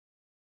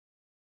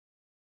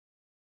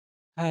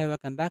Hi,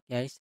 welcome back,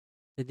 guys.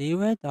 Today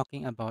we're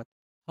talking about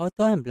how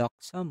to unblock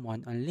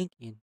someone on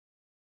LinkedIn.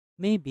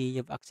 Maybe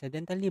you've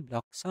accidentally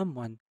blocked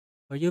someone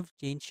or you've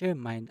changed your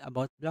mind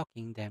about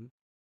blocking them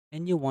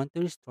and you want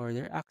to restore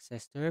their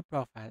access to your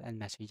profile and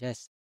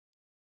messages.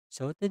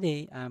 So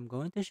today I'm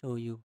going to show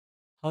you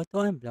how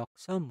to unblock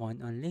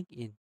someone on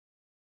LinkedIn.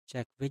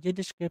 Check video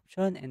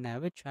description and I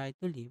will try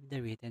to leave the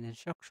written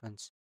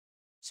instructions.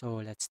 So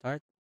let's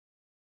start.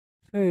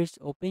 First,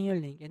 open your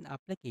LinkedIn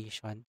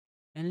application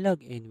and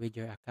log in with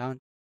your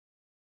account.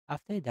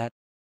 After that,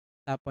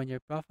 tap on your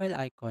profile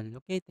icon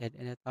located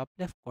in the top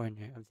left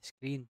corner of the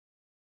screen.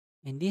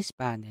 In this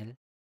panel,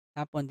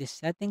 tap on the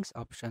settings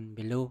option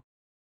below.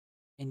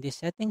 In the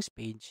settings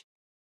page,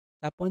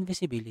 tap on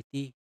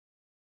visibility.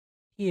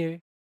 Here,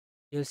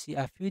 you'll see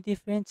a few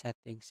different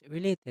settings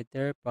related to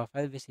your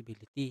profile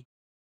visibility.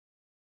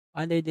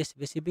 Under this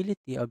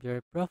visibility of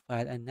your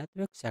profile and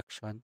network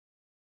section,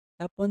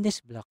 tap on this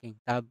blocking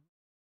tab.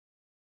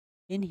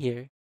 In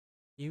here,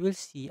 you will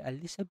see a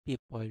list of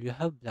people you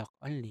have blocked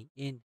on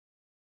LinkedIn.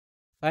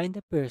 Find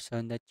the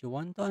person that you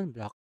want to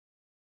unblock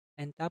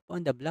and tap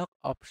on the block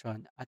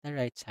option at the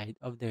right side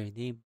of their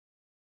name.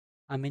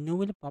 A menu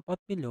will pop up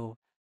below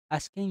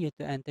asking you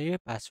to enter your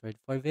password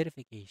for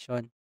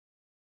verification.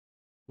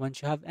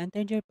 Once you have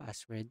entered your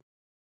password,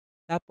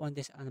 tap on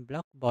this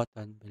unblock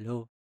button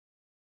below.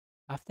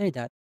 After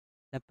that,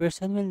 the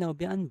person will now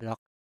be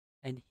unblocked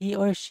and he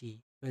or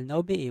she will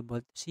now be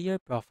able to see your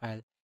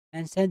profile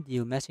and send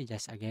you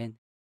messages again.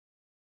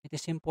 It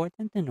is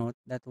important to note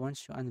that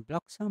once you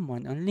unblock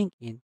someone on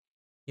LinkedIn,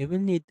 you will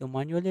need to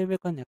manually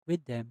reconnect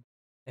with them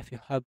if you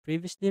have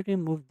previously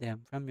removed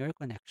them from your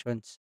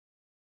connections.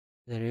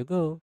 There you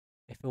go.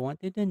 If you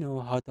wanted to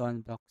know how to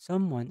unblock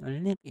someone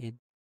on LinkedIn,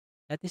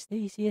 that is the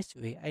easiest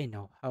way I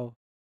know how.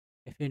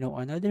 If you know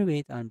another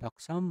way to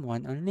unblock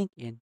someone on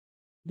LinkedIn,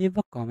 leave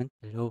a comment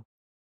below.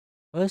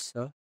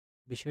 Also,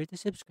 be sure to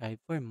subscribe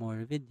for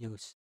more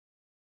videos.